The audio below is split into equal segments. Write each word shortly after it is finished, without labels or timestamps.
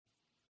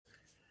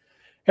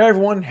Hey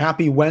everyone,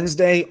 happy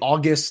Wednesday,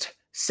 August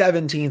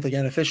 17th.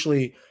 Again,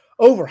 officially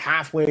over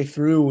halfway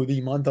through the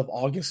month of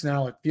August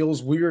now. It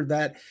feels weird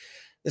that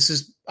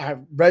I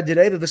read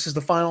today that this is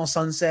the final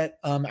sunset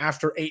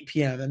after 8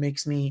 p.m. That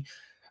makes me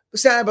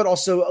sad, but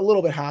also a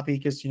little bit happy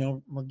because,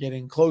 we're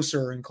getting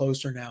closer and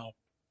closer now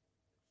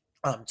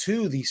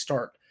to the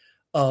start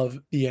of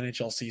the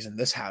NHL season.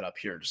 This hat up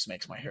here just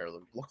makes my hair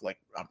look like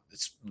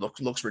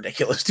looks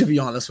ridiculous, to be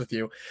honest with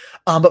you.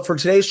 But for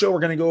today's show, we're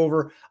going to go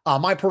over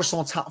my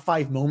personal top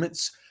 5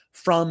 moments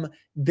from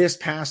this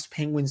past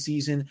Penguin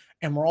season.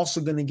 And we're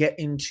also going to get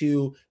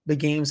into the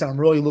games that I'm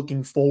really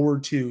looking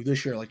forward to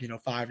this year,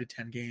 5 to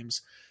 10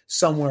 games,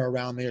 somewhere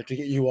around there to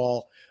get you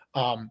all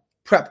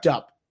prepped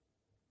up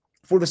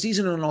for the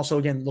season. And also,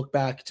 again, look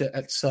back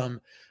at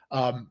some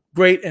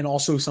great and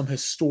also some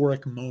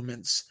historic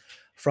moments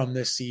from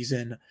this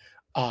season.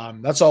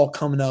 That's all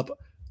coming up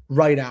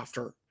right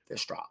after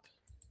this drop.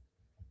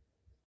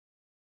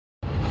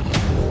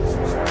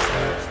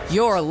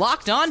 You're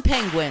Locked On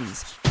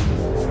Penguins,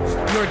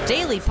 your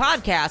daily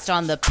podcast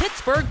on the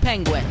Pittsburgh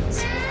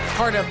Penguins,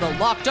 part of the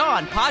Locked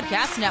On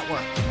Podcast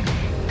Network,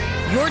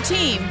 your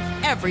team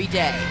every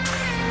day.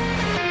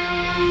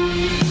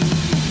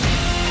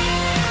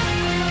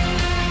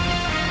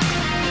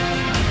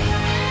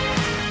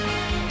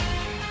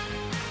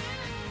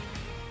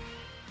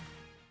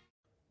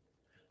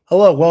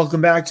 Hello,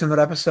 welcome back to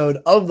another episode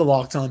of the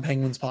Locked On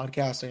Penguins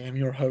podcast. I am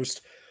your host,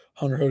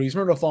 Hunter Hodes.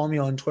 Remember to follow me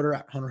on Twitter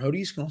at Hunter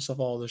Hodes. You can also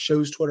follow the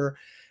show's Twitter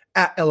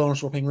at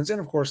 @LO_Penguins. And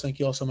of course, thank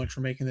you all so much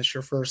for making this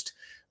your first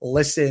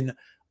listen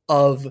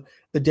of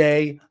the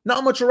day.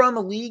 Not much around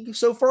the league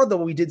so far, though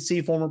we did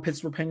see former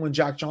Pittsburgh Penguin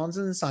Jack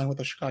Johnson sign with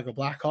the Chicago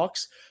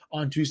Blackhawks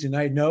on Tuesday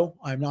night. No,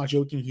 I'm not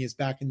joking. He is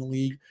back in the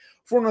league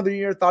for another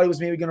year. Thought he was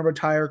maybe going to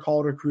retire,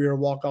 call it a career,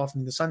 walk off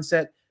into the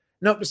sunset.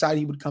 Nope, decided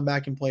he would come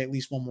back and play at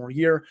least one more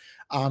year,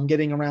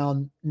 getting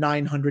around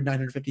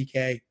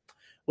 950K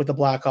with the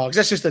Blackhawks.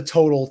 That's just a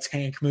total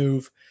tank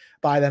move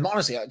by them.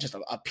 Honestly, just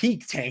a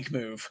peak tank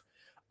move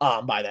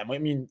by them. I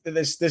mean,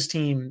 this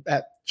team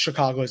that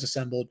Chicago has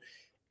assembled,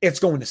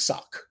 it's going to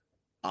suck.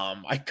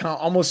 I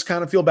almost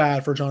kind of feel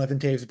bad for Jonathan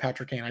Toews and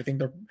Patrick Kane. I think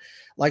they're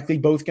likely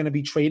both going to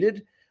be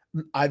traded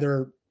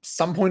either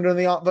some point during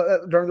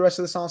the rest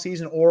of the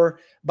offseason or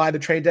by the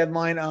trade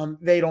deadline.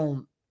 They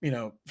don't.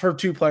 For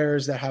two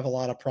players that have a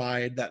lot of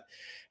pride, that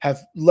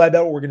have led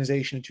that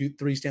organization to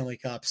 3 Stanley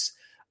Cups,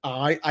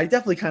 I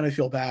definitely kind of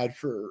feel bad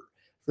for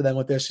them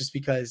with this, just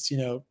because,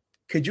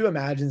 could you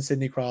imagine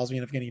Sidney Crosby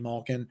and Evgeny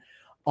Malkin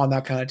on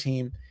that kind of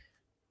team?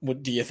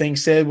 Do you think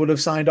Sid would have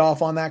signed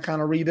off on that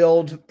kind of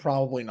rebuild?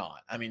 Probably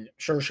not. I mean,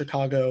 sure,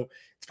 Chicago,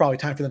 it's probably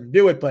time for them to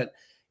do it, but,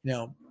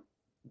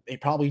 they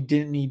probably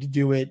didn't need to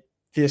do it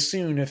this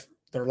soon if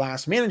their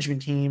last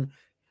management team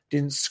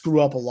didn't screw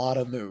up a lot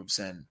of moves.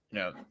 And,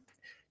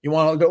 you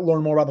want to go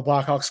learn more about the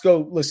Blackhawks,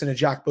 go listen to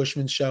Jack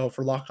Bushman's show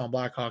for Locked On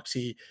Blackhawks.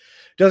 He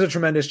does a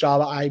tremendous job.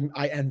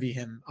 I envy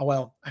him.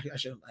 Well,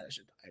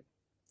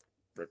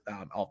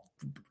 I'll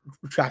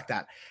retract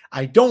that.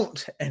 I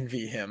don't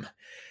envy him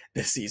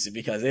this season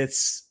because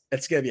it's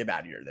going to be a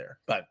bad year there.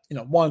 But,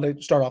 wanted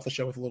to start off the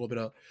show with a little bit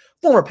of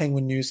former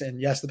Penguin news. And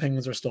yes, the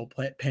Penguins are still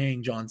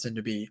paying Johnson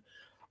to be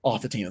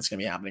off the team. That's going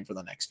to be happening for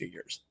the next few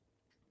years.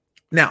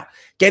 Now,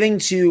 getting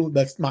to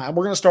we're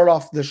going to start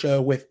off the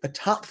show with the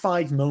top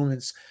 5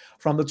 moments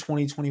from the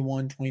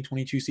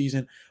 2021-2022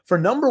 season. For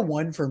number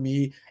 1 for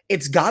me,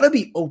 it's got to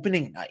be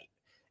opening night.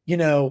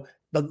 The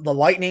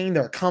Lightning,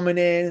 they're coming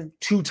in,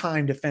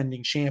 2-time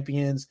defending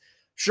champions.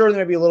 Sure, they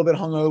may be a little bit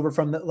hungover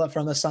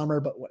from the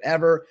summer, but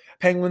whatever.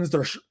 Penguins,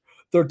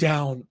 they're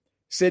down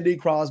Sidney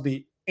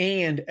Crosby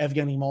and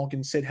Evgeny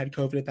Malkin. Sid had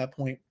COVID at that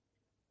point.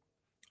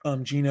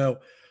 Gino,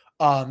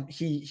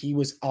 he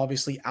was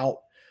obviously out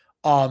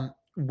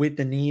with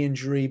the knee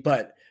injury,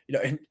 but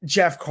and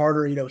Jeff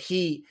Carter,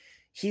 he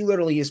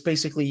literally is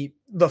basically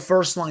the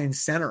first line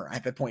center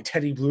at that point.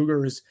 Teddy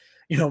Bluger is,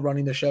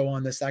 running the show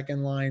on the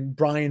second line.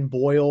 Brian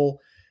Boyle,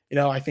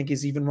 I think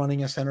is even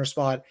running a center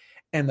spot,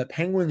 and the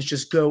Penguins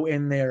just go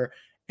in there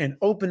and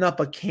open up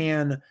a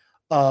can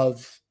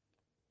of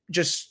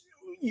just,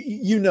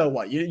 you know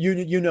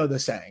the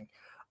saying.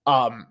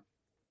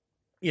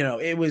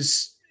 It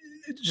was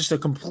just a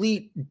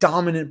complete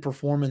dominant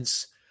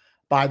performance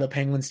by the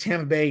Penguins.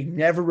 Tampa Bay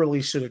never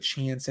really stood a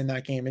chance in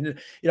that game. And,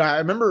 I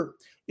remember,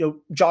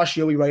 Josh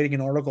Yohe writing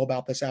an article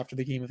about this after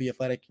the game of The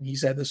Athletic, and he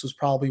said this was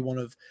probably one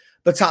of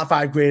the top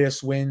 5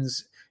 greatest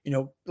wins,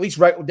 at least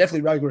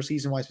definitely regular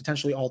season-wise,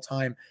 potentially all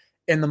time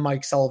in the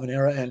Mike Sullivan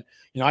era. And,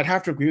 I'd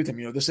have to agree with him.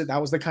 That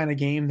was the kind of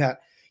game that,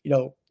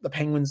 the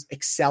Penguins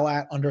excel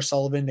at under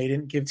Sullivan. They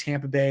didn't give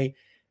Tampa Bay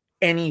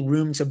any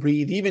room to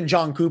breathe. Even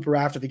John Cooper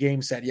after the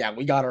game said, yeah,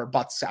 we got our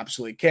butts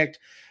absolutely kicked.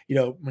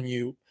 When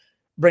you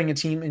bring a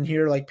team in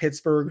here like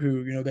Pittsburgh,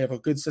 who, they have a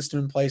good system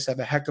in place, have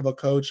a heck of a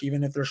coach,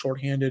 even if they're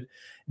shorthanded,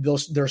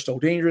 they're still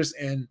dangerous.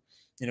 And,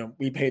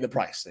 we pay the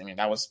price. I mean,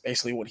 that was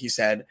basically what he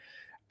said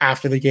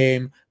after the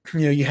game.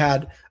 You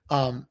had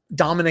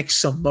Dominic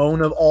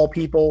Simone of all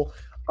people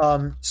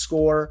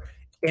score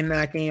in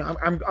that game.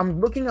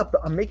 I'm looking up,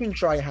 I'm making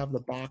sure I have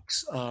the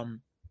box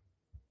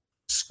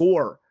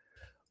score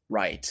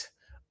right.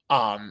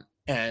 And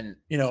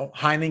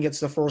Heinen gets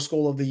the first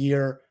goal of the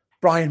year.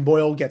 Brian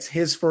Boyle gets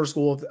his first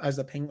goal as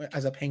a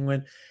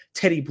Penguin.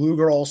 Teddy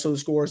Bluger also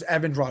scores.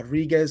 Evan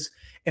Rodriguez,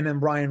 and then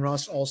Brian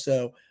Rust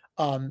also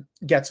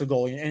gets a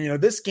goal.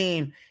 And this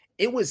game,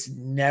 it was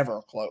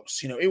never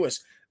close. It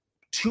was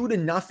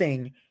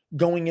 2-0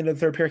 going into the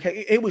third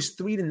period. It was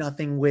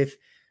 3-0 with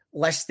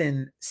less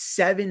than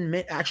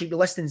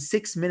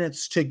 6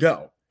 minutes to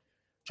go.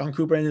 John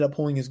Cooper ended up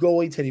pulling his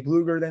goalie. Teddy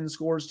Bluger then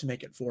scores to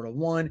make it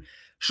 4-1.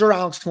 Sure,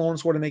 Alex Killorn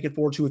scored to make it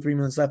 4-2 with 3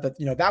 minutes left, but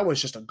that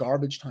was just a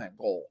garbage time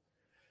goal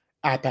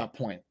at that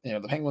point. The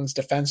Penguins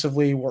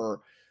defensively were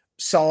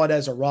solid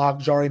as a rock.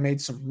 Jarry made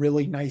some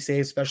really nice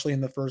saves, especially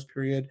in the first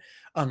period.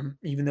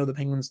 Even though the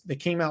Penguins, they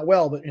came out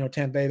well, but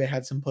Tampa Bay, they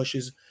had some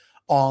pushes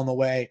on the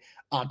way.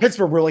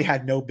 Pittsburgh really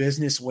had no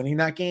business winning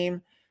that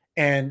game.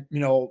 And,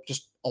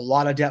 just a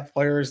lot of depth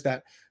players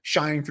that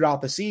shine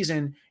throughout the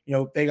season,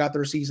 they got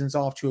their seasons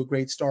off to a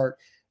great start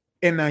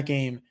in that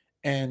game.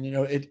 And,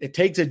 it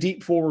takes a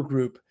deep forward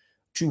group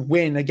to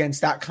win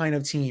against that kind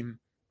of team,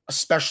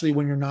 especially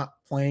when you're not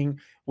playing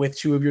with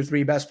two of your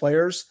three best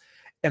players.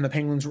 And the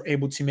Penguins were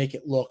able to make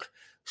it look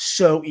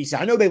so easy.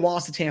 I know they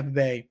lost to Tampa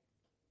Bay.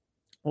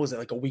 What was it,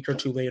 like a week or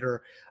two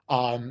later?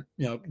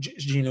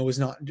 Gino was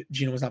not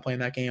playing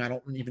that game.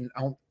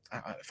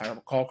 If I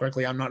recall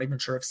correctly, I'm not even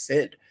sure if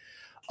Sid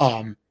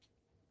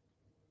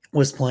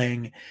was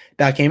playing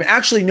that game.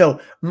 Actually, no,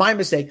 my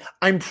mistake.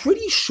 I'm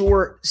pretty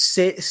sure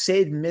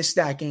Sid missed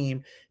that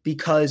game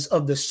because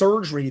of the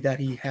surgery that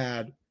he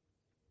had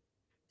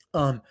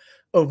over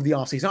the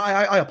offseason.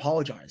 I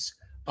apologize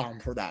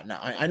for that. Now,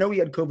 I know he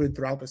had COVID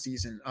throughout the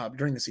season,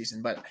 during the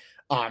season, but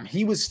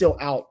he was still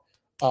out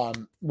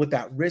with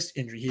that wrist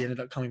injury. He ended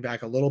up coming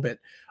back a little bit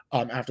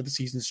after the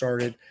season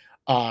started.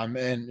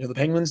 And the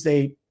Penguins,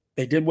 they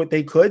did what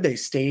they could. They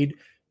stayed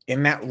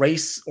in that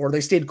race, or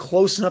they stayed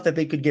close enough that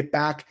they could get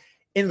back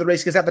into the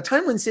race. Because at the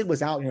time when Sid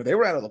was out, they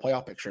were out of the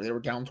playoff picture. They were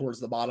down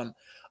towards the bottom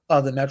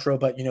of the Metro,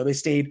 but they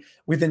stayed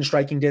within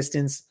striking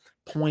distance,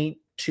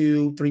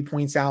 0.2, 3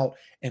 points out.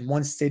 And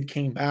once Sid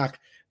came back,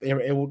 they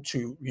were able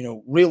to,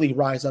 really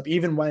rise up,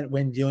 even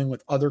when dealing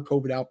with other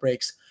COVID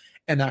outbreaks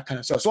and that kind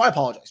of stuff. So I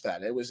apologize for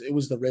that. It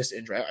was the wrist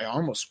injury. I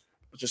almost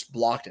just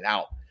blocked it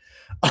out.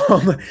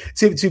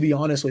 To be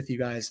honest with you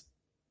guys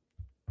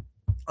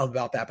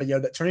about that.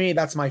 But for me,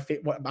 that's my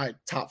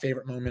top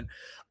favorite moment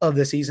of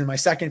the season. My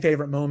second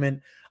favorite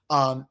moment,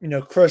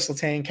 Chris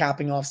Letang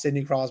capping off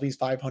Sidney Crosby's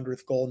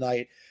 500th goal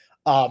night.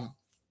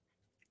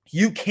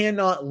 You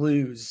cannot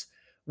lose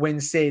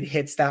when Sid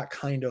hits that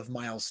kind of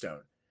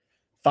milestone.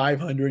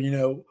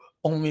 500,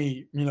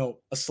 only,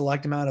 a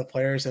select amount of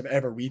players have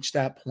ever reached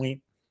that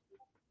point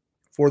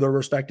for their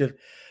respective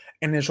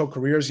initial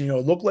careers. It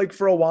looked like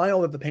for a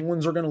while that the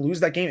Penguins are going to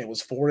lose that game. It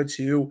was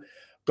 4-2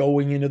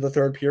 going into the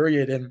third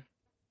period. And,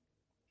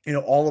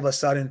 all of a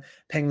sudden,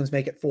 Penguins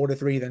make it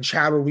 4-3. Then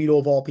Chad Ruhwedel,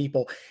 of all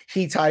people,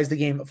 he ties the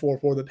game at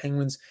 4-4. The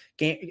Penguins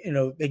game,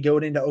 they go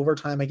into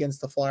overtime against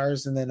the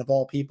Flyers. And then, of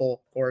all people,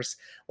 of course,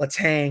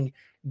 Letang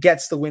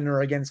gets the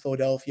winner against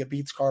Philadelphia,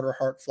 beats Carter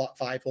Hart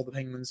 5-0. The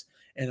Penguins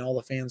and all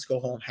the fans go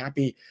home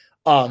happy.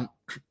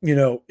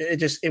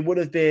 It would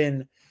have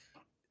been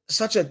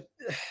such a.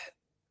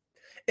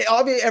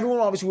 Everyone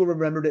obviously would have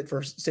remembered it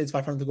for Sid's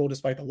 500th goal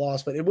despite the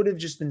loss, but it would have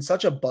just been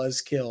such a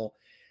buzzkill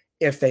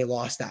if they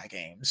lost that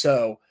game.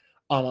 So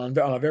on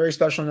a very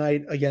special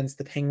night against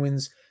the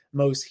Penguins'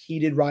 most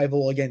heated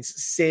rival, against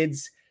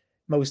Sid's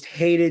most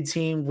hated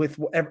team, with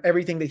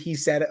everything that he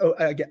said,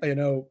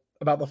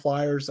 about the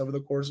Flyers over the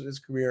course of his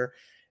career,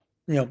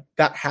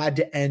 that had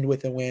to end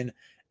with a win.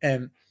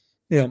 And,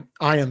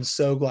 I am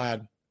so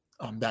glad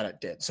that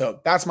it did. So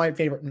that's my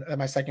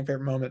second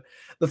favorite moment.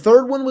 The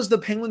third one was the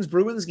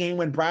Penguins-Bruins game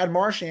when Brad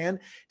Marchand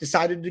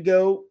decided to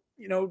go,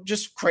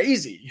 just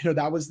crazy.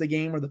 That was the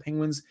game where the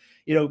Penguins,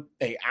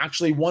 they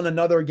actually won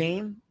another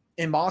game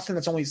in Boston.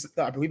 That's only,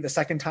 I believe, the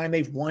second time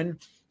they've won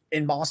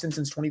in Boston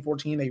since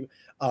 2014. They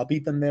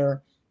beat them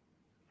there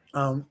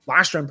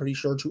last year, I'm pretty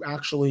sure, to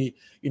actually,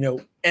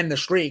 end the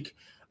streak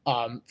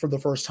for the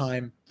first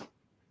time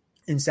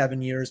in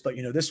 7 years. But,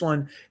 this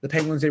one, the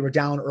Penguins, they were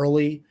down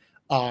early,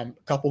 a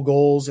couple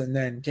goals, and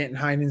then Danton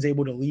Heinen's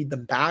able to lead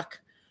them back.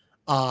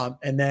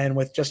 And then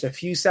with just a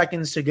few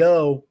seconds to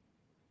go,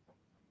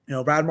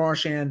 Brad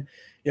Marchand,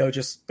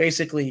 just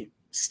basically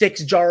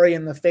sticks Jarry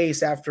in the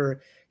face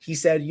after he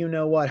said,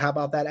 what, how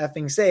about that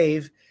effing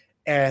save?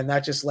 And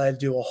that just led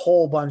to a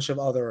whole bunch of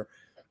other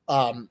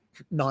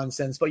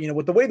nonsense. But,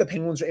 with the way the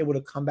Penguins were able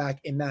to come back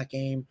in that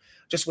game,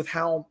 just with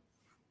how,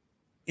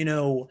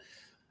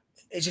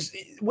 it's just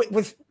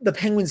with the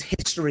Penguins'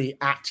 history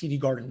at TD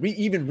Garden,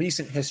 even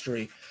recent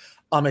history,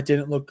 it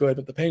didn't look good.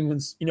 But the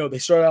Penguins, they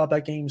started out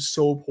that game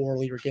so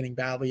poorly, were getting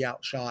badly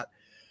outshot,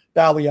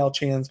 badly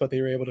outchanced, but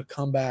they were able to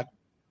come back,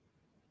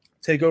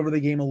 take over the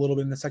game a little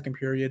bit in the second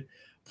period,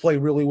 play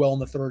really well in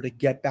the third to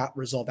get that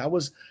result. That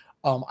was,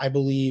 I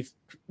believe,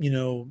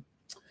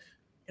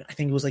 I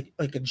think it was like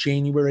a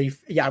January.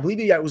 Yeah, I believe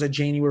it was a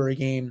January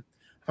game,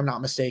 if I'm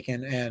not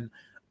mistaken. And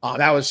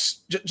that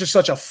was just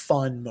such a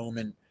fun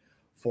moment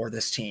for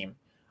this team.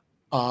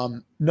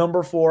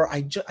 Number 4,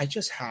 I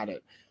just had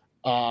it.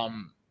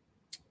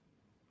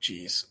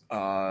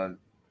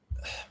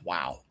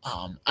 Wow.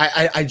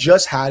 I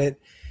just had it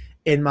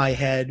in my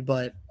head,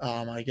 but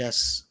I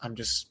guess I'm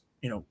just,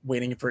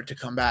 waiting for it to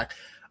come back.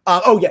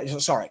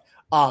 Sorry.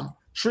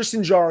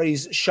 Tristan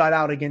Jarry's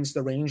shutout against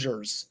the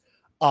Rangers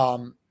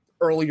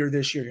earlier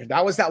this year.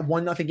 That was that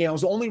 1-0 game. It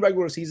was the only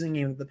regular season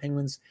game that the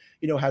Penguins,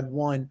 had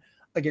won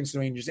against the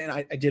Rangers. And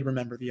I did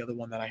remember the other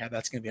one that I had.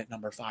 That's going to be at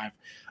number 5.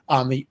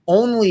 The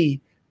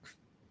only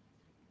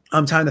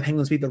time the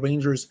Penguins beat the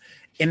Rangers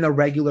in the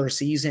regular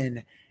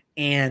season.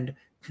 And,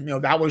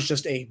 that was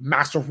just a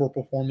masterful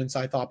performance,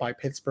 I thought, by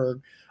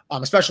Pittsburgh,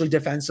 especially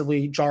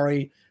defensively.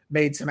 Jarry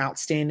made some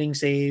outstanding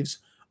saves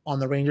on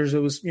the Rangers. It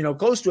was,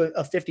 close to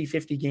a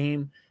 50-50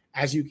 game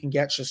as you can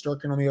get.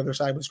 Shesterkin on the other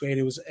side was great.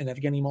 It was an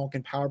Evgeny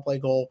Malkin power play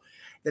goal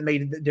that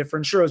made the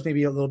difference. Sure, it was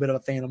maybe a little bit of a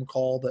phantom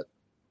call, but,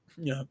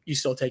 you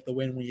still take the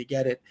win when you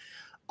get it.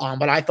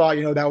 But I thought,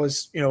 that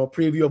was, a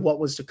preview of what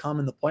was to come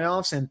in the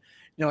playoffs. And,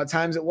 at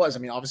times it was. I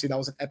mean, obviously that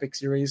was an epic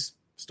series.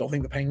 Still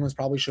think the Penguins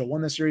probably should have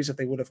won the series if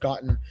they would have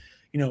gotten,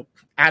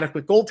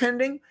 adequate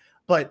goaltending.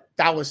 But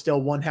that was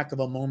still one heck of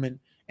a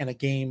moment and a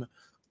game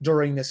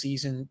during the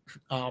season.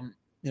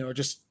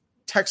 Just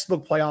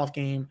textbook playoff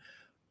game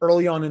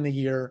early on in the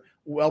year,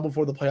 well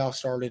before the playoffs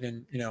started.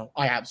 And,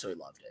 I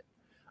absolutely loved it.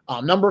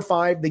 Number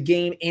 5, the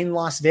game in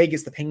Las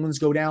Vegas. The Penguins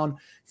go down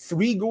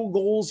 3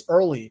 goals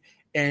early.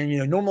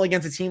 And, normally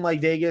against a team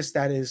like Vegas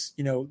that is,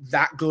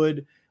 that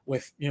good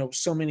with,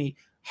 so many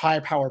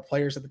high-powered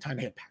players at the time.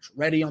 They had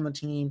Pacioretty on the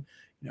team,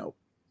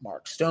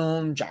 Mark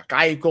Stone, Jack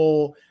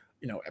Eichel,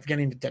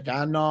 Evgeny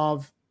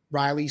Dadonov,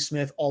 Riley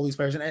Smith, all these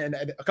players. And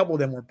a couple of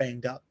them were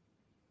banged up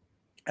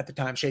at the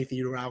time. Shea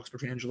Theodore, Alex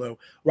Pietrangelo,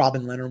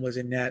 Robin Leonard was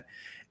in net.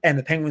 And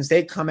the Penguins,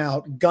 they come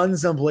out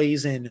guns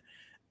a-blazing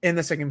in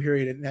the second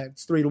period, and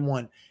that's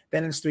 3-1.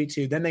 Then it's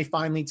 3-2. Then they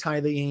finally tie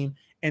the game.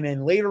 And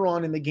then later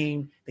on in the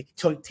game, they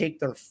take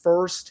their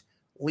first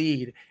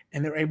lead,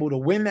 and they're able to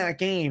win that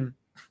game.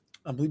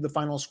 I believe the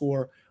final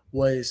score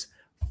was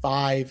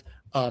 5-3.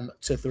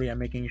 I'm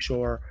making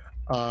sure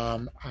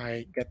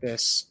I get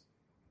this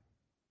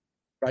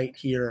right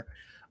here.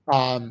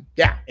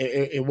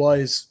 It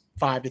was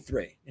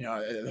 5-3.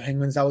 The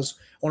Penguins, that was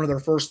one of their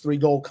first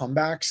 3-goal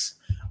comebacks,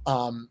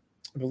 I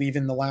believe,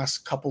 in the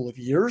last couple of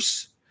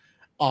years.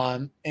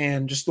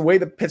 And just the way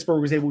that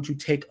Pittsburgh was able to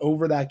take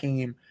over that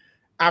game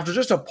after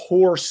just a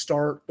poor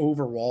start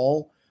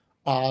overall.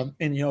 And,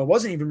 it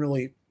wasn't even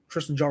really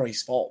Tristan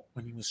Jarry's fault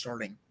when he was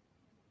starting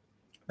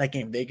that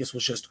game. Vegas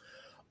was just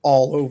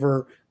all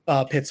over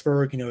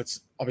Pittsburgh.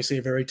 It's obviously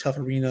a very tough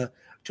arena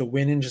to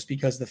win in just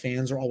because the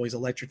fans are always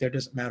electric there. It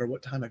doesn't matter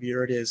what time of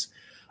year it is.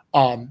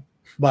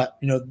 But,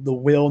 the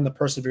will and the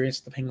perseverance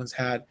that the Penguins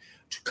had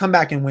to come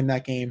back and win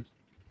that game,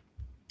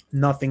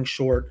 nothing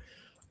short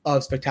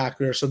of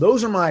spectacular. So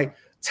those are my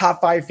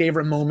top 5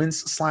 favorite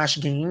moments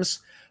 / games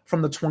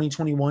from the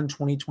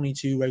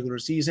 2021-2022 regular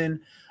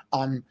season.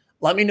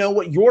 Let me know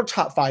what your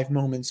top 5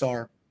 moments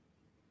are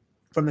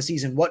from the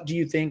season. What do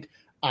you think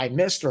I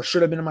missed or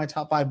should have been in my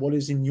top 5? What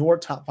is in your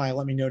top 5?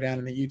 Let me know down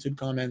in the YouTube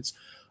comments,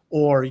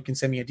 or you can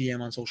send me a DM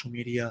on social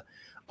media,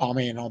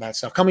 and all that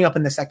stuff. Coming up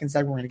in the second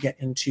segment, we're going to get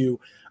into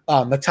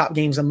the top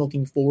games I'm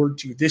looking forward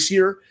to this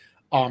year,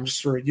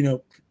 just for,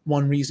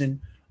 one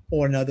reason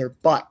or another.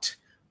 But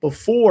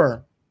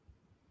before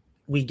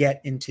we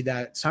get into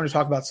that, it's time to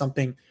talk about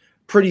something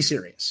pretty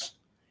serious.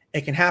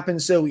 It can happen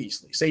so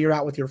easily. Say you're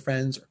out with your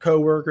friends or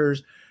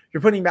coworkers,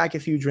 you're putting back a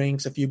few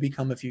drinks, a few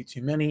become a few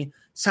too many.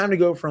 It's time to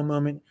go for a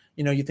moment.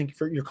 You think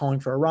you're calling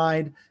for a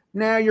ride.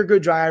 Now you're a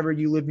good driver.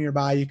 You live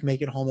nearby. You can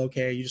make it home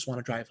okay. You just want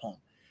to drive home.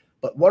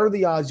 But what are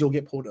the odds you'll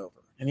get pulled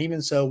over? And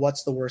even so,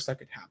 what's the worst that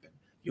could happen?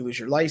 You lose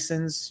your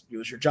license, you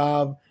lose your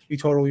job, you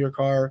total your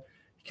car,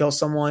 you kill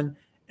someone.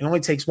 It only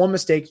takes one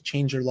mistake to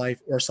change your life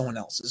or someone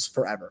else's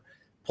forever.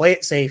 Play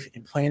it safe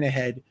and plan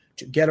ahead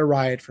to get a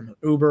ride from an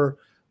Uber,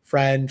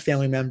 friend,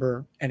 family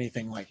member,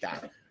 anything like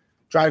that.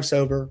 Drive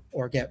sober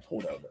or get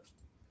pulled over.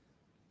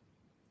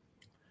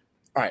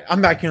 All right,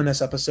 I'm back here on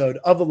this episode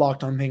of the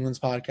Locked On Penguins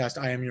podcast.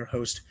 I am your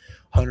host,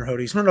 Hunter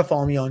Hodes. Remember to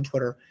follow me on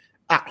Twitter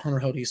at Hunter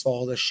Hodes.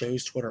 Follow the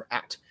show's Twitter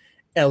at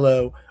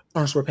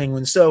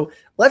LO_Penguins. So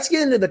let's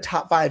get into the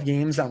top 5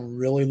 games I'm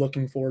really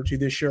looking forward to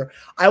this year.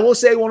 I will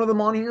say one of them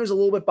on here is a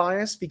little bit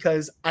biased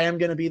because I am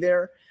going to be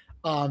there.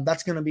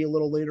 That's going to be a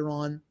little later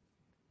on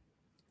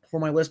for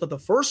my list. But the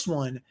first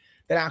one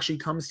that actually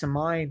comes to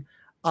mind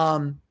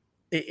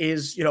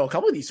is, a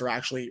couple of these are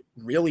actually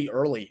really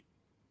early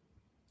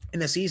in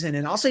the season.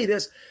 And I'll say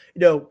this,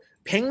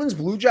 Penguins,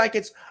 Blue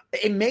Jackets,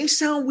 it may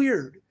sound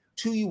weird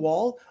to you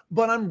all,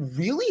 but I'm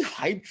really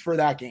hyped for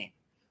that game.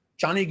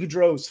 Johnny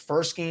Gaudreau's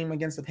first game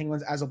against the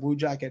Penguins as a Blue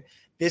Jacket.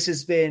 This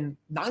has been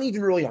not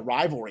even really a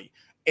rivalry.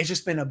 It's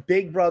just been a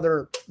big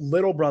brother,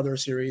 little brother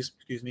series.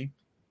 Excuse me.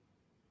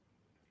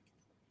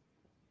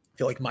 I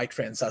feel like Mike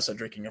Francesa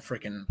drinking a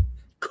freaking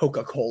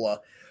Coca-Cola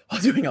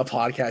while doing a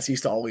podcast. He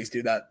used to always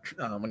do that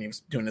when he was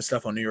doing this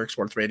stuff on New York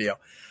Sports Radio.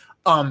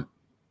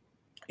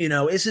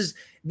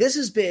 This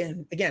has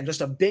been, again,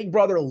 just a big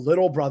brother,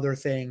 little brother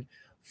thing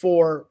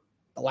for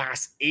the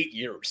last 8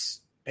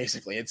 years,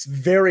 basically. It's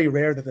very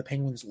rare that the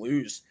Penguins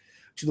lose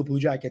to the Blue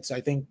Jackets.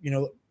 I think,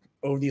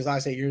 over these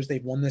last 8 years,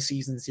 they've won the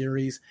season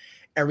series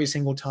every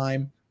single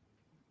time.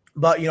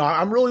 But,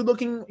 I'm really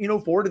looking,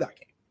 forward to that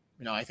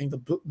game. I think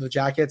the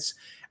Jackets,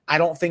 I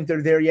don't think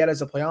they're there yet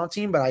as a playoff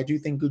team, but I do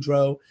think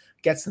Gaudreau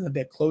gets them a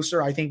bit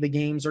closer. I think the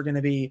games are going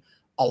to be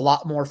a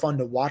lot more fun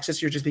to watch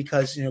this year just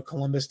because,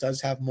 Columbus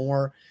does have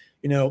more,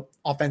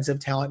 offensive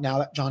talent now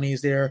that Johnny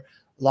is there.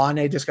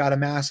 Laine just got a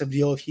massive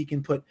deal if he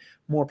can put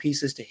more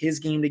pieces to his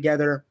game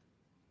together.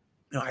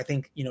 I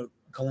think,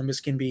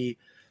 Columbus can be,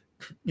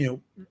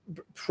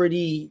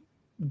 pretty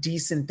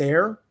decent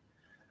there.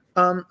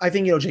 I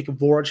think, Jacob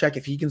Voracek,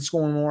 if he can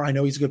score more, I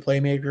know he's a good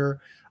playmaker,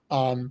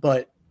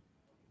 but,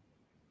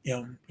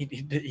 he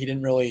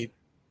didn't really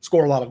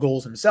score a lot of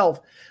goals himself.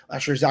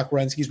 Last year, Zach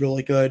Werenski's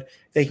really good.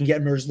 If they can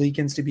get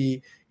Merzlikins to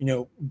be,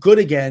 good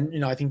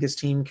again, I think this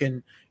team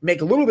can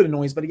make a little bit of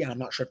noise, but again, I'm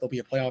not sure if they'll be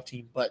a playoff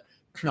team, but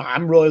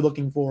I'm really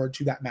looking forward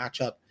to that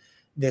matchup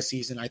this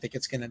season. I think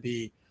it's going to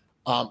be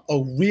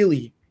a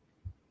really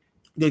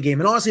good game.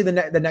 And honestly, the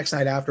next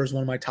night after is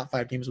one of my top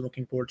 5 games I'm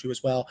looking forward to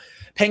as well.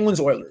 Penguins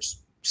Oilers,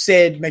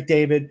 Sid,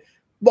 McDavid.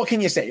 What can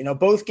you say?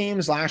 Both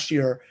games last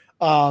year,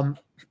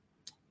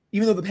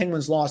 even though the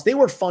Penguins lost, they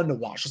were fun to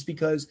watch just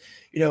because,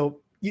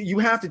 you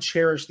have to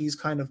cherish these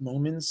kind of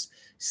moments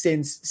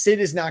since Sid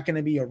is not going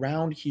to be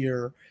around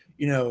here,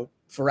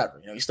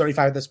 forever. He's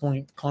 35 at this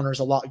point.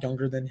 Connor's a lot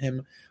younger than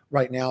him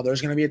right now.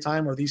 There's going to be a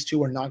time where these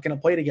two are not going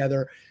to play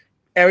together.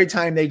 Every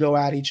time they go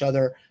at each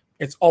other,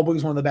 it's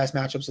always one of the best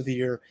matchups of the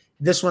year.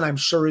 This one I'm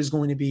sure is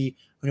going to be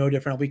no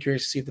different. I'll be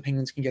curious to see if the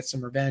Penguins can get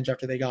some revenge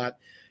after they got,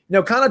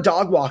 kind of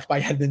dog walked by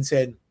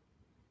Edmonton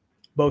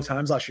both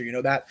times last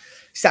year. That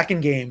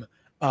second game,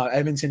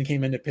 Edmonton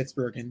came into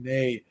Pittsburgh and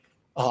they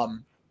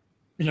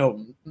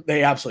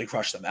absolutely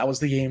crushed them. That was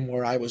the game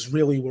where I was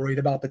really worried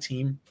about the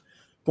team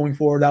going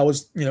forward. That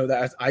was,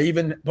 that I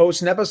even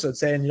posted an episode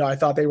saying, I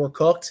thought they were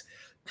cooked.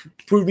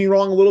 Proved me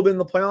wrong a little bit in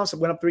the playoffs. It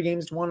went up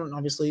 3-1, and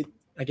obviously,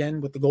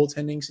 again, with the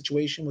goaltending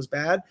situation was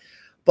bad.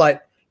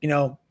 But,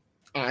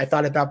 I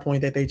thought at that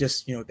point that they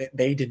just,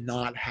 they did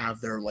not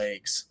have their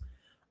legs,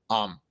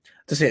 to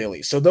say the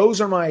least. So those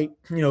are my,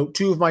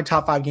 2 of my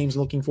top 5 games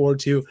I'm looking forward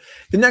to.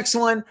 The next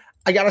one,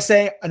 I got to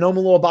say, I know I'm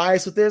a little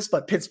biased with this,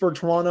 but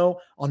Pittsburgh-Toronto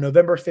on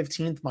November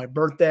 15th, my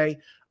birthday.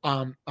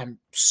 I'm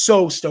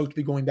so stoked to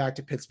be going back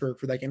to Pittsburgh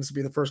for that game. This will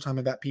be the first time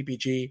I'm at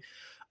PPG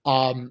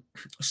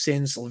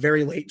since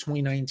very late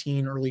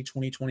 2019, early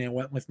 2020. I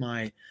went with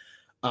my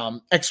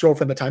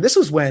ex-girlfriend at the time. This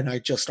was when I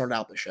just started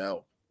out the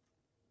show,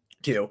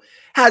 too.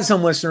 Had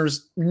some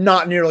listeners,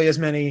 not nearly as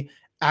many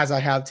as I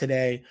have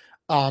today,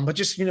 but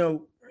just,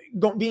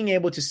 being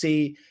able to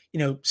see,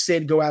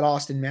 Sid go at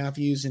Austin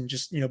Matthews and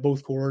just,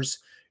 both cores,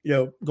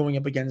 going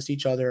up against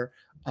each other.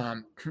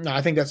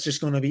 I think that's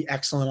just going to be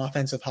excellent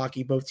offensive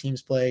hockey. Both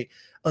teams play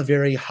a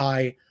very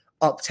high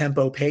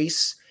up-tempo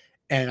pace,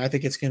 and I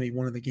think it's going to be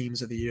one of the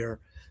games of the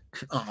year,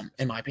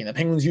 in my opinion. The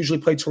Penguins usually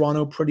play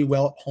Toronto pretty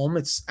well at home.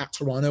 It's at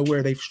Toronto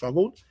where they've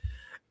struggled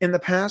in the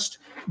past,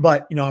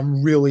 but,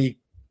 I'm really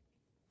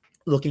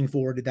looking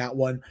forward to that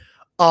one.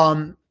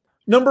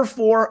 Number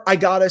 4, I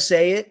got to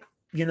say it,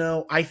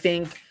 I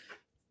think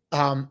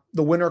the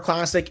Winter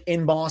Classic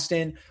in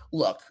Boston.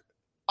 Look,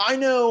 I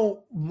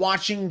know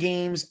watching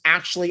games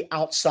actually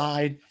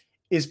outside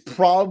is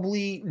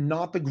probably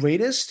not the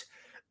greatest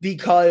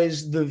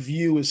because the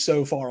view is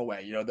so far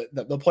away.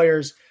 The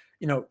players,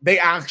 they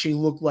actually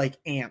look like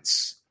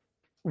ants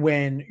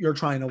when you're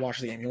trying to watch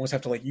the game. You almost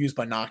have to use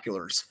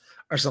binoculars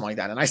or something like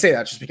that. And I say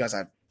that just because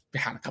I've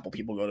had a couple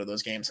people go to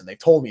those games and they've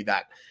told me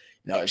that,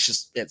 it's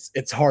just,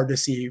 it's hard to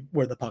see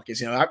where the puck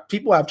is.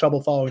 People have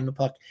trouble following the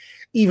puck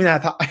even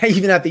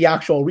at the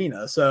actual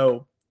arena.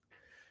 So,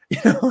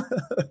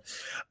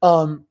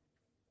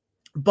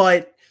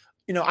 but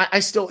I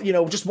still,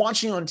 just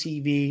watching on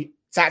TV,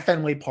 it's at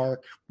Fenway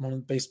Park, one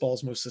of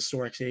baseball's most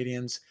historic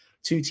stadiums,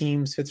 2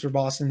 teams, Pittsburgh,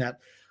 Boston, that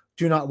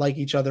do not like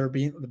each other,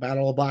 being the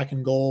battle of black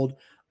and gold.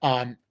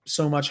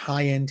 So much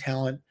high-end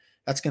talent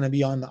that's going to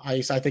be on the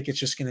ice. I think it's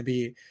just going to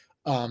be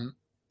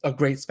a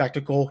great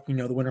spectacle.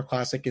 The Winter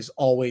Classic is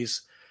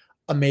always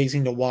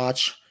amazing to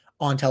watch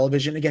on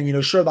television.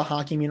 Again, sure, the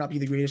hockey may not be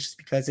the greatest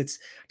because it's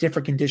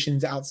different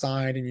conditions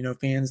outside and,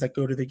 fans that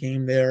go to the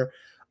game there.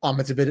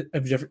 It's a bit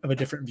of a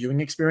different viewing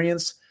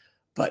experience.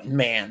 But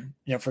man,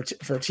 for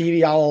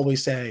TV, I'll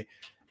always say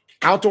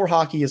outdoor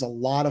hockey is a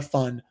lot of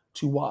fun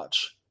to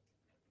watch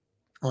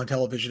on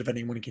television. If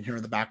anyone can hear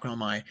in the background,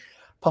 my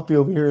puppy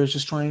over here is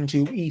just trying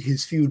to eat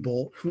his food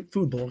bowl,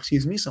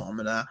 so I'm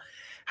going to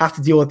have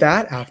to deal with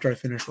that after I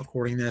finish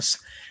recording this.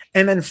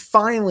 And then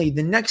finally,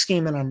 the next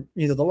game that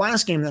the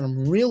last game that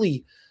I'm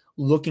really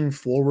looking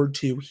forward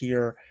to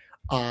here,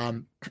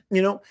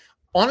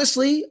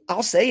 honestly,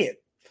 I'll say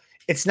it.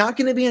 It's not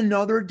going to be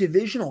another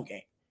divisional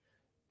game.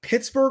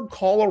 Pittsburgh,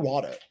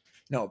 Colorado.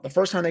 No, the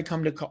first time they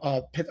come to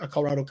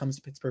Colorado comes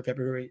to Pittsburgh,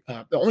 February.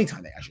 The only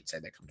time I should say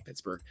they come to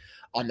Pittsburgh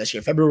on this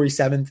year, February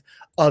 7th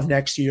of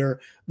next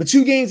year. The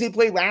 2 games they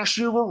played last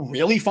year were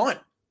really fun.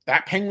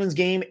 That Penguins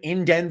game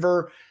in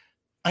Denver.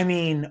 I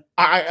mean,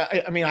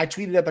 I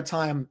tweeted at the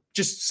time,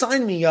 just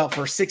sign me up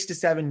for 6 to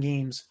 7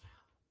 games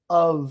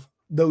of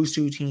those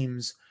 2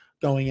 teams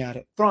going at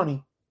it.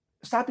 Bronny,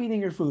 stop eating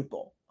your food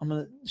bowl. I'm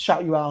going to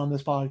shout you out on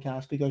this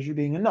podcast because you're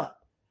being a nut.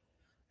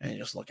 And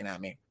you're just looking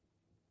at me.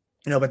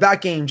 But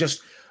that game,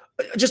 just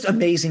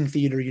amazing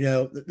theater.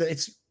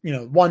 It's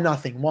 1-0,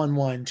 1-1, 2-1,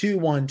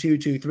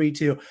 2-2,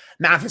 3-2.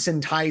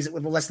 Matheson ties it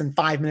with less than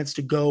 5 minutes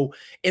to go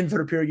in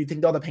third period. You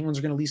think, the Penguins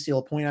are going to at least steal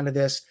a point out of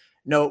this.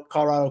 No,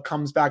 Colorado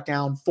comes back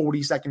down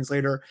 40 seconds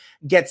later,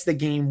 gets the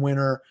game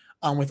winner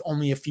with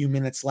only a few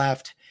minutes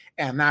left.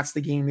 And that's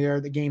the game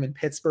there. The game in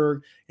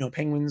Pittsburgh,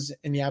 Penguins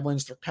and the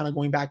Avalanche, they're kind of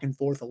going back and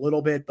forth a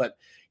little bit, but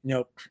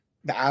the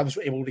Avs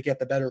were able to get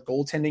the better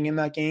goaltending in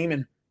that game.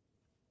 And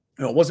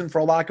it wasn't for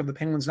a lack of the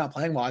Penguins not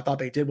playing well. I thought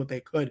they did what they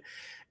could.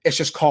 It's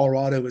just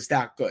Colorado is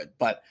that good.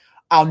 But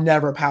I'll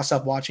never pass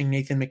up watching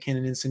Nathan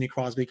MacKinnon and Sidney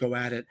Crosby go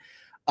at it.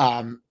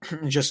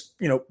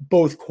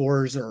 Both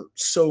cores are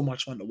so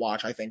much fun to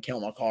watch. I think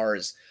Cale Makar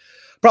is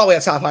probably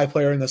a top 5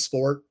 player in the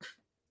sport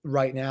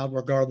right now,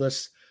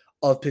 regardless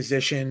of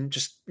position.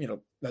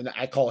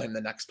 I call him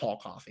the next Paul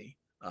Coffey,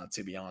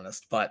 to be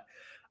honest. But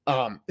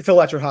it's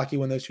electric hockey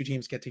when those 2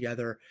 teams get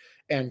together.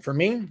 And for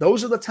me,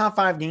 those are the top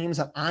 5 games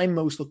that I'm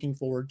most looking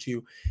forward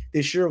to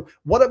this year.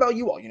 What about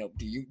you all?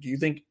 Do you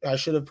think I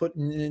should have put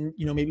in,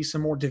 maybe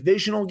some more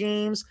divisional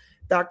games,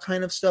 that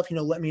kind of stuff?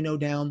 Let me know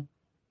down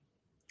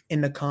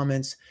in the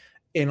comments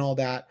and all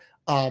that.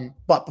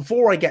 But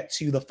before I get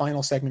to the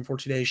final segment for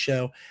today's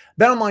show,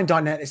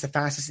 BetOnline.net is the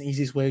fastest and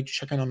easiest way to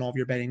check in on all of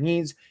your betting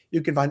needs.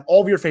 You can find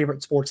all of your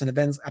favorite sports and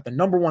events at the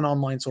 #1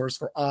 online source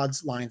for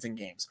odds, lines, and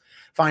games.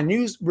 Find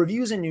news,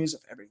 reviews, and news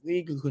of every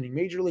league, including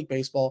Major League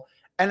Baseball,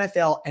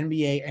 NFL,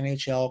 NBA,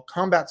 NHL,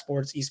 combat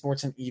sports,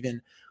 esports, and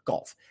even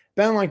golf.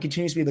 BetOnline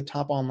continues to be the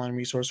top online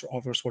resource for all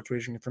of your sports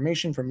wagering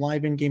information, from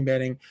live in-game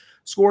betting,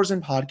 scores,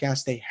 and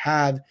podcasts. They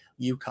have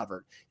you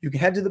covered. You can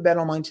head to the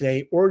BetOnline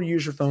today or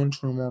use your phone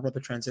to learn more about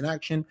the trends in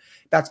action.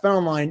 That's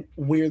BetOnline,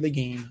 where the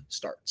game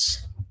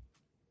starts.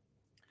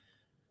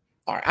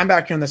 All right, I'm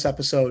back here on this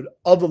episode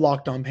of the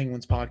Locked On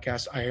Penguins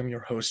podcast. I am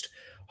your host,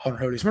 Hunter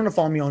Hodes. Remember to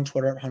follow me on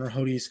Twitter at Hunter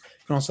Hodes.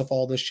 You can also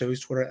follow this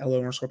show's Twitter at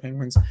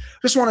LO_Penguins.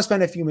 Just want to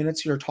spend a few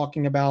minutes here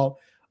talking about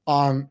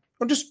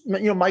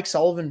Mike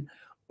Sullivan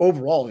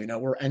overall.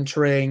 We're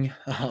entering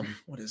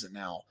what is it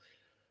now?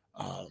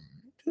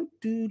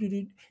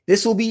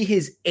 This will be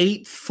his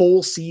 8th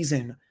full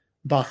season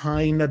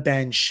behind the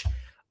bench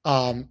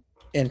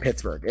in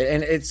Pittsburgh.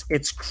 And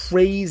it's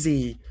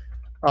crazy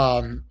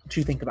to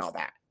think about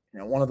that.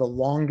 One of the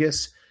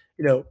longest,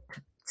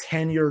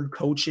 tenured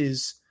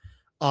coaches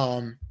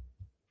in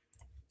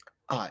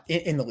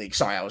the league.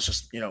 Sorry, I was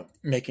just,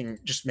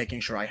 making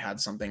sure I had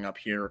something up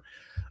here.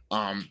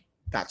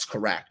 That's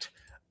correct.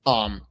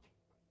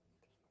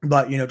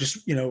 But,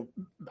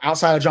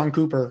 outside of John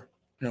Cooper,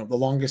 the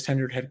longest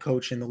tenured head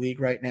coach in the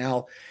league right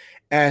now.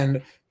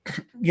 And,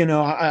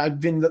 I've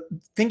been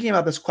thinking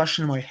about this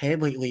question in my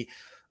head lately.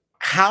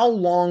 How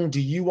long do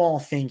you all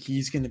think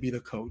he's going to be the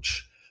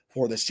coach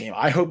for this team?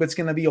 I hope it's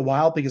going to be a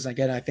while because,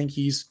 again, I think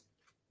he's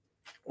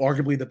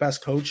arguably the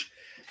best coach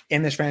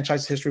in this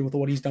franchise history with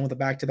what he's done with the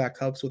back-to-back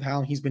cups, with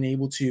how he's been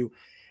able to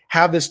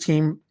have this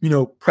team,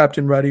 prepped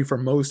and ready for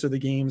most of the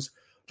games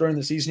during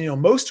the season.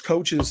 Most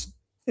coaches,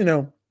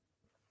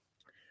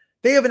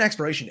 they have an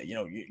expiration date.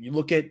 You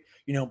look at,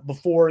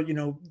 before,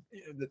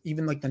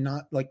 even like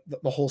the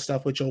whole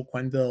stuff with Joel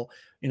Quenneville,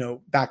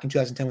 back in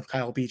 2010 with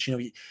Kyle Beach,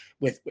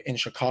 in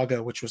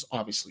Chicago, which was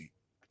obviously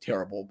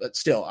terrible, but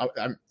still,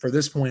 I'm for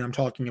this point, I'm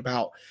talking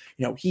about,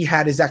 he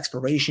had his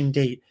expiration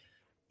date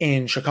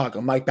in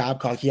Chicago. Mike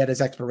Babcock, he had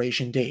his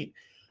expiration date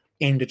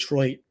in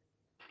Detroit,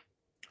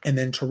 and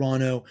then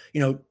Toronto.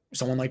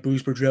 Someone like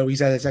Bruce Boudreau,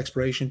 he's at his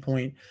expiration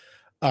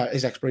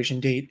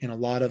date in a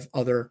lot of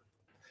other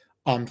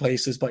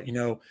places. But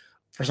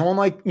for someone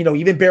like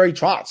even Barry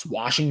Trotz,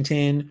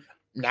 Washington,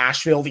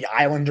 Nashville, the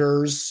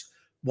Islanders,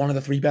 one of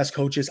the 3 best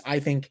coaches I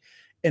think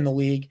in the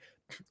league,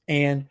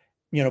 and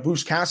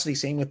Bruce Cassidy,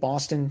 same with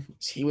Boston,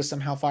 he was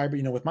somehow fired.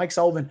 But with Mike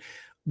Sullivan,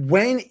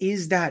 when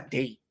is that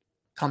date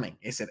coming?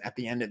 Is it at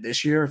the end of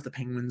this year if the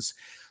Penguins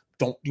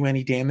don't do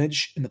any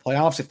damage in the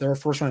playoffs? If they're a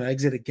first round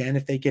exit again,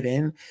 if they get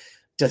in,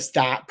 does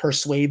that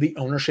persuade the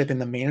ownership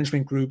and the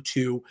management group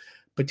to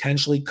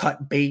potentially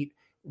cut bait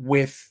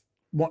with,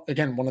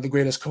 again, one of the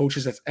greatest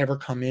coaches that's ever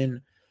come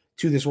in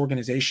to this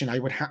organization?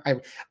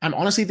 I'm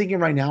honestly thinking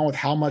right now with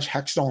how much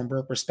Hextall and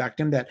Burke respect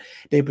him that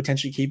they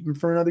potentially keep him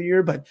for another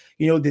year. But,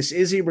 this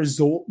is a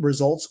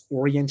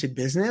results-oriented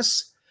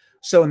business.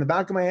 So in the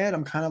back of my head,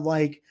 I'm kind of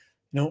like,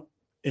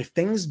 if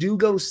things do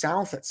go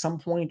south at some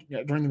point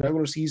during the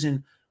regular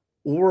season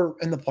or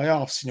in the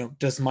playoffs,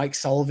 does Mike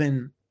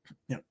Sullivan,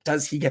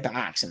 does he get the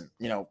axe? And,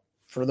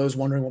 for those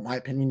wondering what my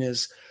opinion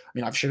is,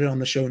 I've shared it on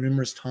the show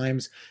numerous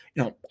times.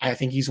 I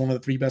think he's one of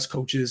the 3 best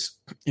coaches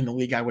in the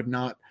league. I would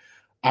not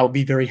I would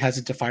be very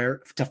hesitant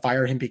to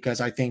fire him,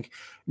 because I think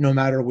no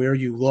matter where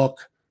you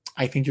look,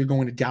 I think you're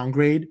going to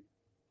downgrade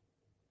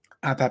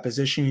at that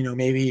position.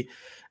 Maybe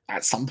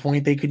at some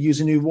point they could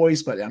use a new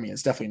voice, but I mean,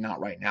 it's definitely not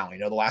right now.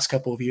 The last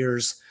couple of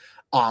years,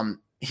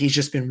 he's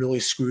just been really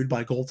screwed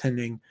by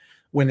goaltending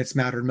when it's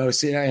mattered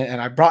most.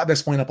 And I brought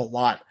this point up a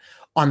lot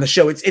on the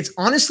show. It's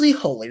honestly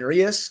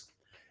hilarious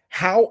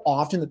how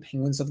often the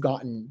Penguins have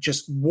gotten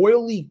just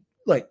royally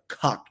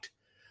cucked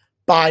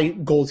by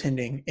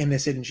goaltending in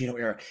this Sid and Gino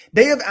era.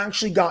 They have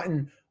actually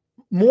gotten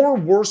more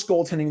worse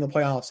goaltending in the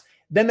playoffs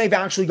than they've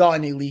actually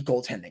gotten elite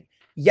goaltending.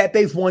 Yet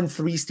they've won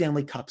 3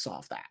 Stanley Cups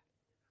off that.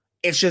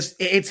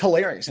 It's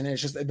hilarious. And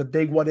it's just the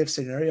big what if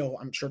scenario,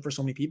 I'm sure for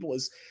so many people,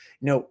 is,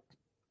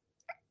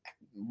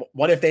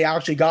 what if they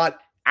actually got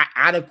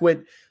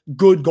adequate,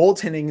 good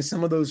goaltending in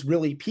some of those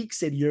really peak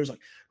Sid years,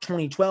 like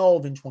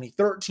 2012 and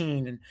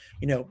 2013 and,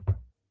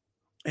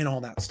 and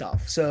all that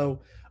stuff.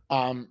 So,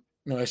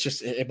 it's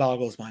just, it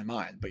boggles my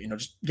mind. But,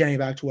 just getting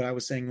back to what I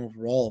was saying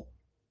overall,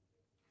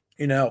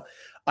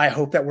 I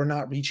hope that we're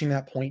not reaching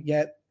that point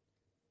yet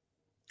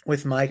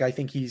with Mike. I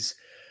think he's,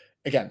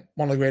 again,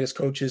 one of the greatest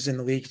coaches in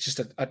the league. He's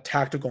just a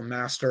tactical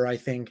master, I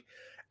think,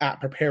 at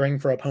preparing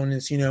for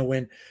opponents.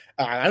 When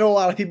I know a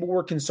lot of people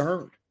were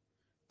concerned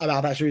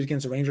about that series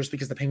against the Rangers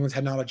because the Penguins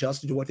had not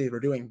adjusted to what they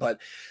were doing.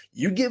 But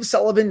you give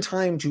Sullivan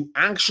time to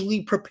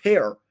actually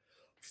prepare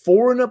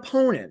for an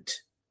opponent,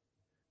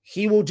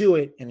 he will do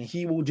it, and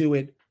he will do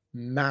it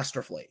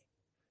masterfully.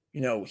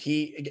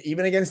 He,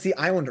 even against the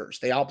Islanders,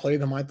 they outplayed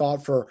them, I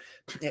thought, for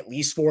at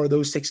least 4 of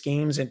those 6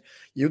 games. And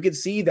you could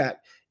see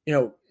that,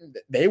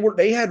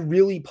 they had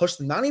really pushed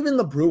them. Not even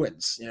the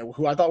Bruins,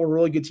 who I thought were a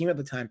really good team at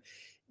the time.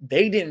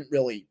 They didn't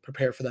really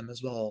prepare for them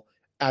as well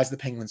as the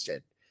Penguins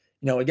did.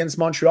 Against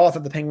Montreal, I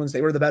thought the Penguins,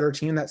 they were the better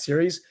team in that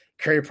series.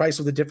 Carey Price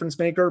was the difference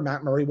maker.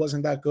 Matt Murray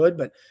wasn't that good,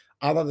 but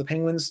I thought the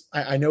Penguins,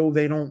 I know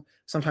they don't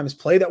sometimes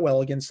play that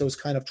well against those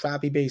kind of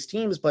trappy-based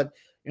teams, but,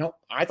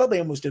 I thought they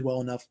almost did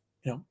well enough,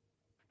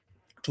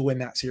 to win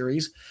that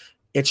series.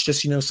 It's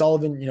just,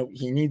 Sullivan,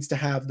 he needs to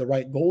have the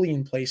right goalie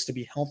in place to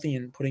be healthy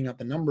and putting up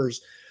the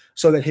numbers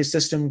so that his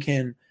system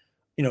can,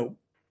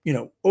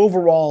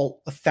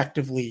 overall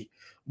effectively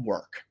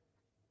work.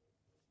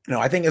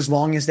 I think as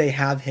long as they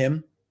have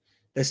him,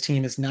 this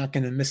team is not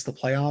going to miss the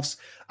playoffs.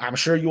 I'm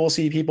sure you will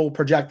see people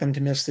project them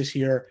to miss this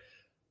year.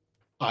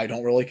 I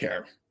don't really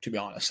care, to be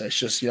honest. It's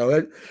just,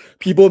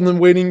 people have been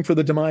waiting for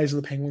the demise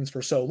of the Penguins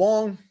for so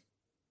long.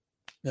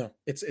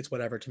 It's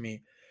whatever to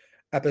me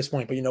at this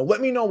point. But, let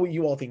me know what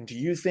you all think. Do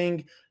you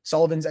think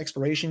Sullivan's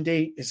expiration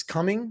date is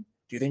coming?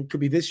 Do you think it could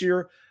be this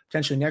year,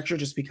 potentially next year?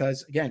 Just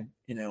because, again,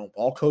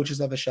 all coaches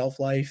have a shelf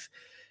life.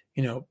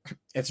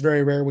 It's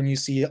very rare when you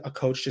see a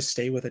coach just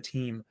stay with a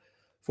team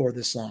for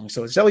this long.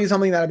 So it's definitely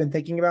something that I've been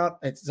thinking about.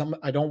 It's something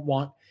I don't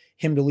want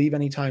him to leave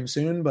anytime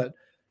soon. But,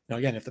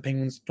 again, if the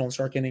Penguins don't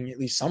start getting at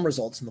least some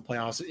results in the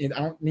playoffs, I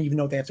don't even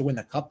know if they have to win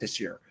the cup this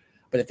year.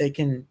 But if they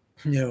can,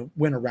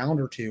 win a round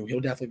or 2, he'll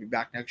definitely be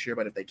back next year.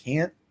 But if they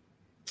can't,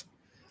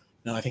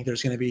 I think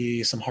there's going to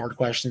be some hard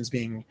questions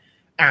being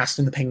asked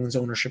in the Penguins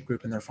ownership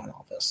group in their front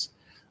office.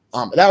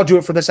 That'll do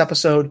it for this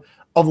episode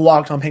of the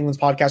Locked On Penguins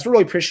podcast. We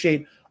really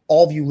appreciate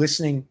all of you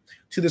listening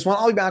to this one.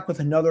 I'll be back with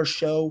another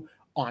show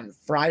on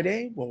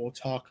Friday where we'll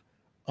talk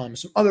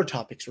some other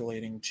topics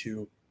relating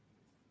to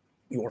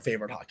your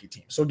favorite hockey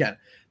team. So again,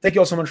 thank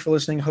you all so much for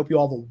listening. Hope you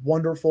all have a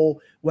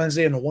wonderful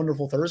Wednesday and a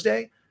wonderful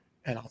Thursday,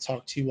 and I'll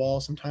talk to you all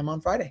sometime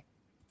on Friday.